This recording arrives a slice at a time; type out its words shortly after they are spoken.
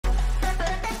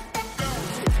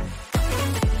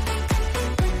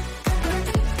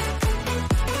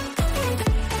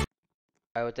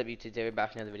Alright, what's up YouTube? Today we're back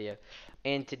with another video.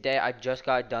 And today I just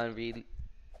got done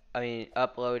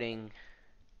uploading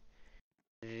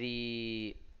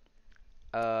the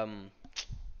um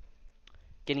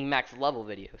getting max level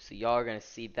video. So y'all are gonna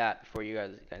see that before you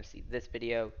guys are gonna see this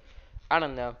video. I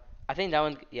don't know. I think that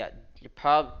one, yeah, you're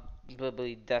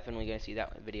probably definitely gonna see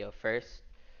that one video first.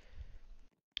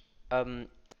 Um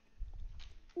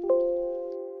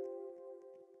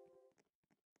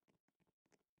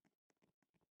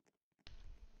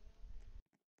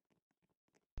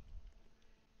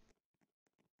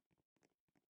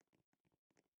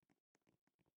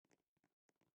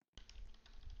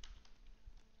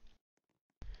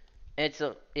it's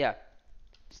a yeah.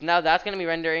 So now that's gonna be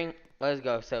rendering. Let's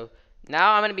go. So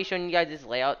now I'm gonna be showing you guys this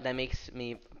layout that makes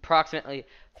me approximately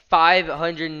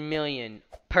 500 million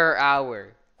per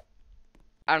hour.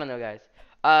 I don't know, guys.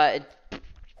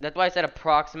 That's why I said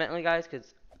approximately, guys,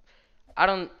 because I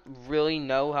don't really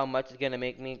know how much it's gonna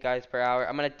make me, guys, per hour.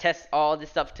 I'm gonna test all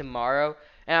this stuff tomorrow,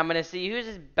 and I'm gonna see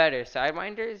who's better,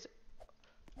 sidewinders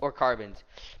or carbons.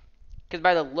 Because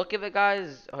by the look of it,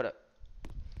 guys, hold up,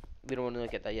 we don't want to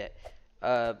look at that yet.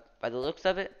 By the looks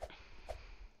of it,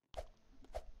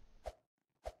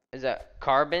 is that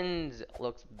carbons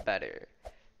looks better.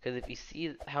 Because if you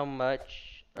see how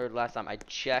much, or last time I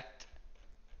checked,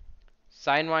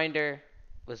 sidewinder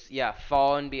was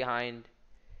falling behind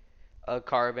a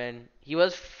carbon. He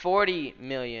was 40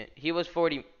 million. He was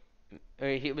 40. Or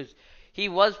he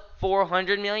was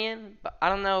 400 million. But I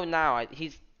don't know now. I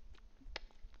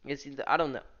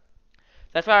don't know.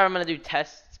 That's why I'm gonna do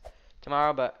tests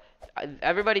tomorrow. But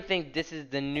everybody thinks this is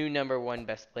the new #1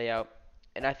 best layout,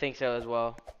 and I think so as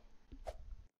well.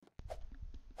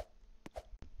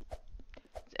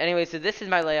 Anyway, so this is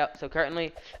my layout. So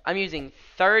currently, I'm using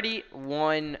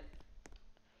 31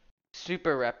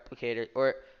 super replicators.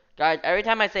 Or guys, every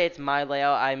time I say it's my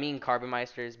layout, I mean Carbon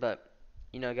Meisters, but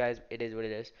you know, guys, it is what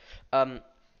it is.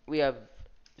 We have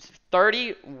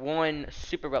 31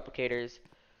 super replicators,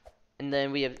 and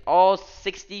then we have all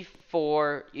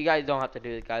 64. You guys don't have to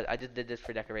do it, guys. I just did this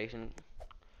for decoration.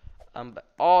 But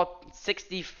all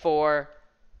 64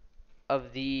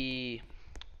 of the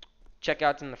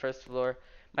checkouts in the first floor.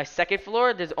 My second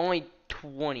floor, there's only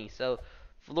 20. So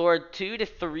floor 2 to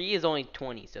 3 is only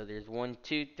 20. So there's 1,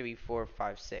 2, 3, 4,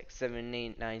 5, 6, 7,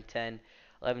 8, 9, 10,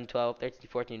 11, 12, 13,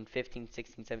 14, 15,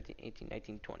 16, 17, 18,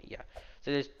 19, 20. Yeah.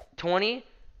 So there's 20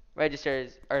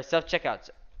 registers or self checkouts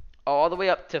all the way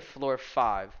up to floor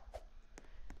 5.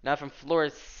 Now from floor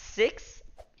 6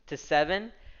 to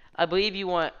 7, I believe you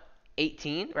want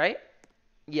 18, right?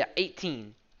 Yeah,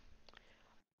 18.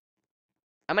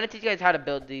 I'm gonna teach you guys how to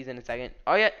build these in a second.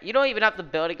 Oh yeah, you don't even have to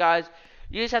build it, guys.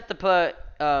 You just have to put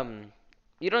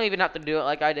you don't even have to do it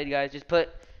like I did, guys. Just put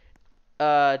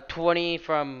 20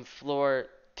 from floor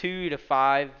 2 to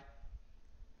 5,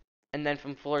 and then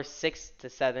from floor 6 to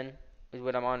 7 is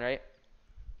what I'm on, right?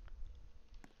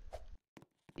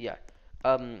 Yeah.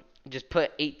 Just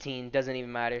put 18, doesn't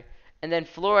even matter. And then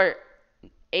floor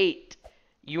 8,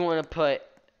 you want to put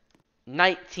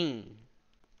 19.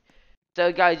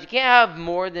 So guys, you can't have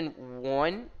more than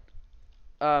one,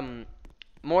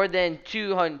 more than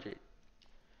 200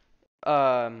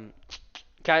 um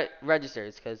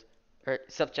registers, because or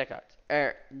self checkouts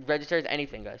or registers,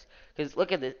 anything, guys. Because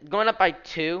look at this, going up by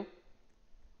 2.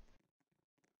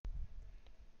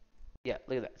 Yeah,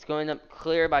 look at that. It's going up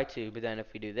clear by 2. But then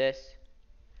if we do this,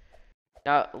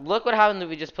 now look what happens if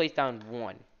we just place down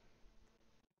 1.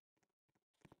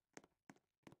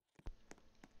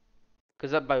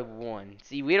 Goes up by 1.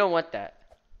 See, we don't want that.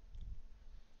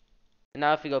 And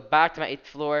now if we go back to my 8th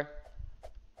floor,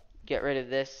 get rid of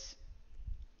this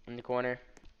in the corner.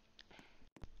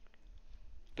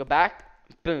 Go back,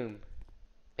 boom,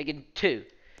 make it 2.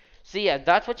 So yeah,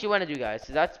 that's what you want to do, guys.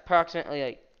 So that's approximately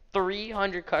like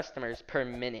 300 customers per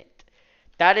minute.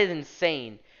 That is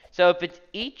insane. So if it's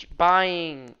each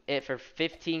buying it for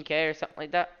 15K or something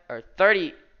like that, or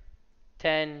 30,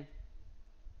 10,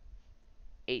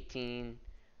 18,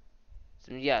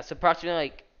 so yeah, so approximately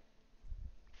like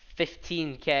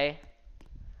 15K.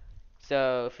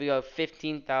 So if we go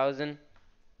 15,000,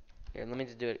 here, let me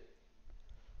just do it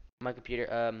on my computer.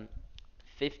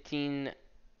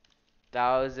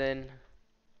 15,000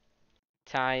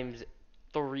 times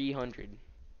 300.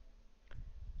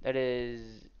 That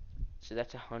is, so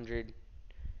that's 100.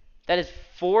 That is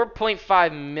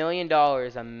 $4.5 million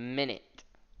a minute.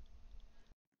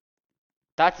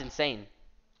 That's insane.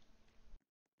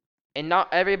 And not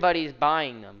everybody's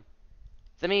buying them.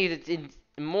 So that means it's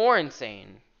more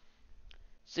insane.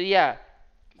 So yeah,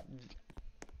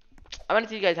 I'm gonna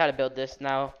teach you guys how to build this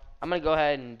now. I'm gonna go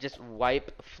ahead and just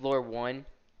wipe floor 1.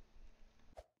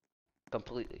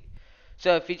 completely.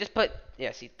 So if you just put,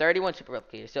 yeah, see, 31 super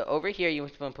replicators. So over here, you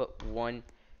just want to put 1,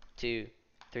 2,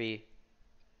 3,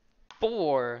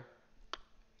 4,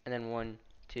 and then 1,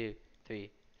 2, 3,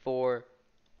 4,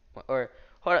 or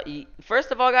hold on.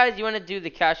 First of all, guys, you want to do the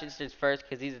cash instants first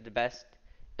because these are the best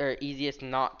or easiest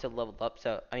not to level up.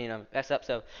 So I mean, mess up.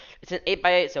 So it's an 8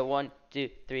 by 8. So 1, 2,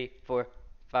 3, 4,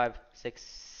 5, 6,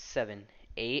 7,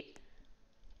 8.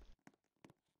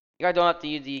 You guys don't have to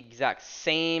use the exact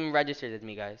same registers as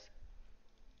me, guys.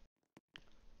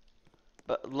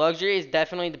 But luxury is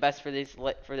definitely the best for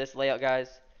this layout, guys.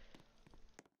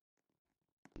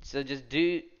 So just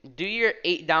do your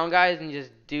 8 down, guys, and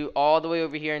just do all the way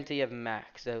over here until you have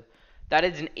max. So that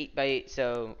is an 8 by 8.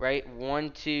 So right,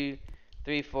 1, 2,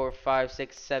 3, 4, 5,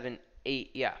 6, 7,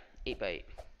 8. Yeah, 8 by 8.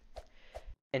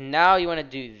 And now you want to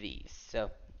do these.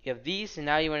 So you have these, and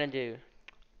now you want to do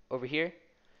over here,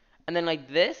 and then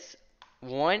like this,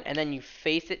 one, and then you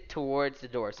face it towards the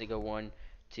door. So you go 1,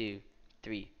 2,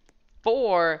 3,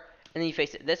 4, and then you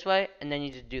face it this way, and then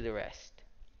you just do the rest.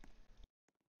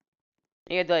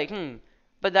 You get like,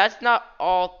 but that's not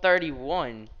all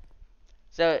 31.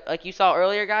 So, like you saw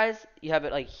earlier, guys, you have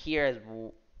it like here as.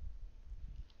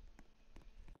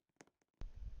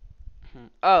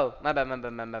 Oh, my bad, my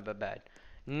bad, my bad, my bad.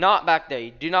 Not back there.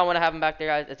 You do not want to have them back there,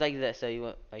 guys. It's like this. So you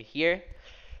want like here,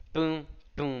 boom,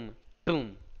 boom,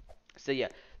 boom. So yeah,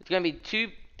 it's gonna be 2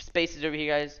 spaces over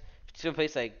here, guys. It's gonna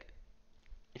place like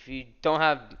if you don't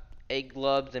have egg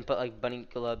globs, and put like bunny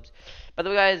globs. By the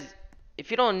way, guys, if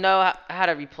you don't know how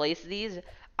to replace these,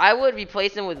 I would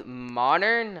replace them with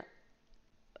modern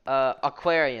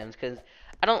aquariums because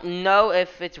I don't know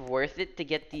if it's worth it to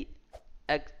get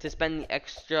to spend the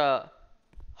extra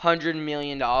 $100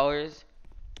 million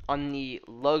on the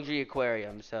luxury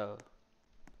aquarium. So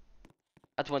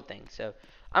that's one thing. So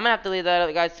I'm gonna have to leave that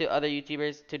up, guys, to other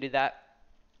YouTubers to do that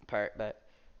part. But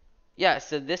yeah,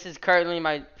 so this is currently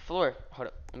my floor. Hold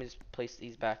up, let me just place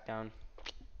these back down.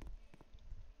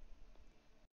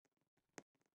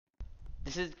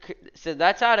 So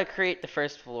that's how to create the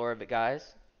first floor of it,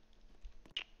 guys.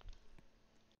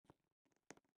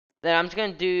 Then I'm just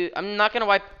gonna I'm not gonna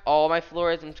wipe all my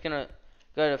floors. I'm just gonna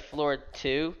go to floor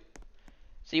 2.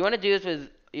 So you want to do this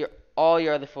with all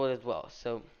your other floors as well.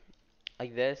 So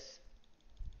like this.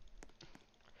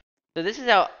 So this is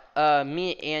how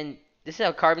this is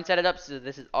how Carbon set it up. So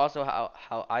this is also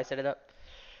how I set it up.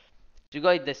 So you go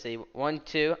like this, say 1,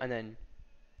 2, and then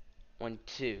 1,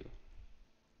 2.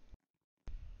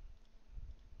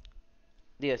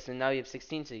 Yeah. So now you have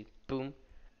 16. So you boom,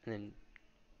 and then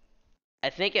I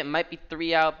think it might be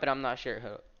 3 out, but I'm not sure.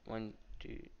 1,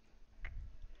 2.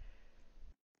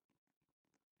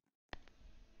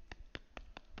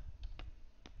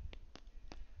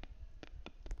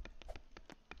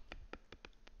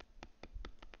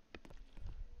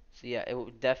 So yeah,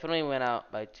 it definitely went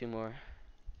out by 2 more.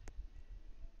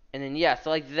 And then yeah, so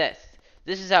like this.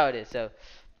 This is how it is. So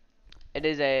it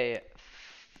is a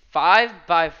 5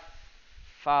 by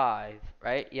 5,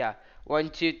 right? Yeah. 1,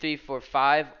 2, 3, 4,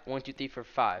 5. 1, 2, 3, 4,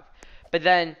 5. But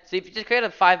then, so if you just create a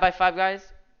 5 by 5,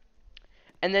 guys,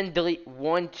 and then delete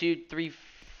 1, 2, 3,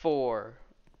 4.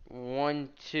 1,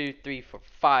 2, 3, 4,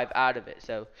 5 out of it.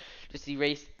 So just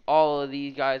erase all of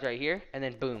these guys right here, and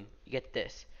then boom, you get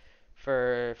this.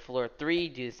 For floor 3,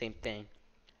 do the same thing.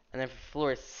 And then for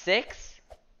floor 6,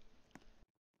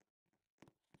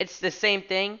 it's the same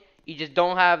thing. You just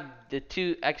don't have the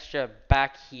 2 extra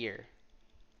back here.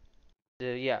 So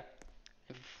yeah.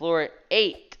 And for floor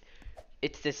 8,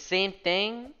 it's the same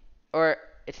thing. Or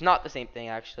it's not the same thing,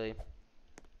 actually.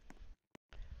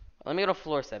 Let me go to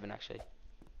floor 7, actually.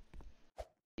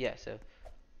 Yeah, so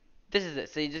this is it.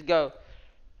 So you just go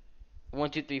 1,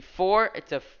 2, 3, 4.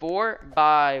 It's a 4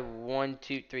 by 1,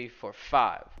 2, 3, 4,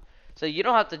 5. So you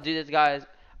don't have to do this, guys.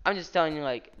 I'm just telling you,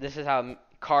 like, this is how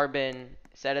Carbon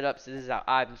set it up. So this is how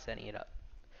I'm setting it up.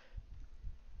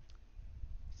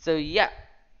 So yeah,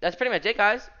 that's pretty much it,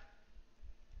 guys.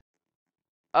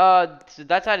 So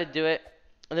that's how to do it.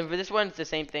 And then for this one, it's the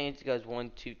same thing. It goes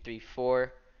 1, 2, 3,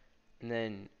 4, and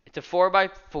then it's a 4 by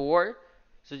 4.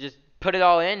 So just put it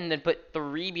all in, and then put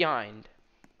 3 behind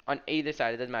on either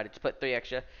side. It doesn't matter. Just put 3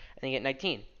 extra, and then you get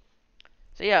 19.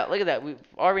 So yeah, look at that. We've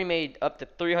already made up to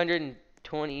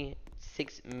 $326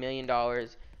 million.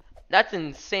 That's an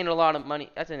insane a lot of money.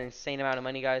 That's an insane amount of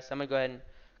money, guys. So I'm gonna go ahead and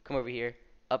come over here,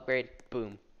 upgrade,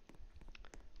 boom.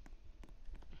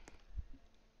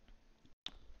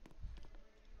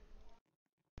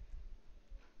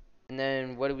 And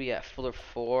then what do we got? Floor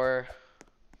 4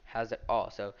 has it all.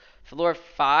 So floor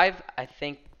 5, I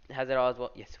think, has it all as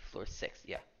well. Yes, floor 6,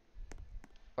 yeah.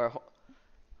 Or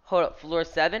hold up, floor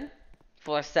 7.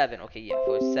 Floor 7. Okay, yeah,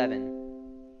 floor 7.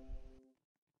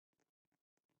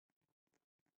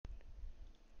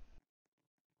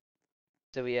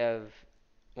 So we have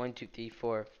one, 2, 3,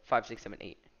 4, 5, 6, 7,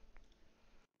 8.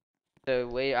 The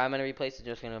way I'm gonna replace is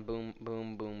just gonna boom,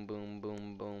 boom, boom, boom,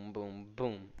 boom, boom, boom,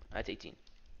 boom. That's 18.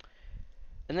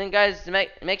 And then guys, to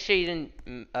make sure you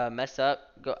didn't mess up,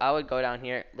 I would go down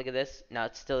here. Look at this. Now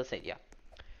it's still the same. Yeah.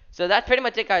 So that's pretty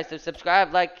much it, guys. So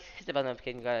subscribe, like, hit the bell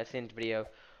notification, guys. See you in the video.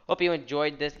 Hope you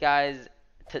enjoyed this, guys.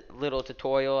 Little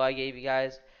tutorial I gave you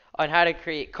guys on how to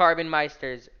create Carbon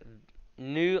Meister's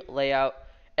new layout.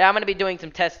 And I'm gonna be doing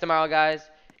some tests tomorrow, guys.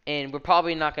 And we're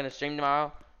probably not gonna stream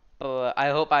tomorrow, but I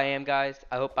hope I am, guys.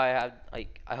 I hope I have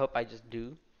I hope I just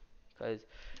do, cause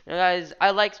guys, I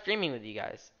like streaming with you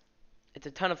guys. It's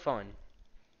a ton of fun.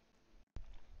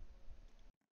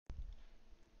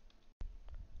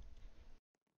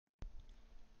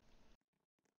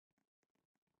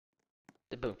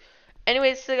 Boom.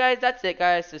 Anyways, so guys, that's it,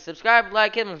 guys. So subscribe,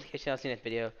 like, hit the notification. I'll see you next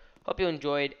video. Hope you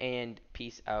enjoyed, and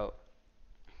peace out.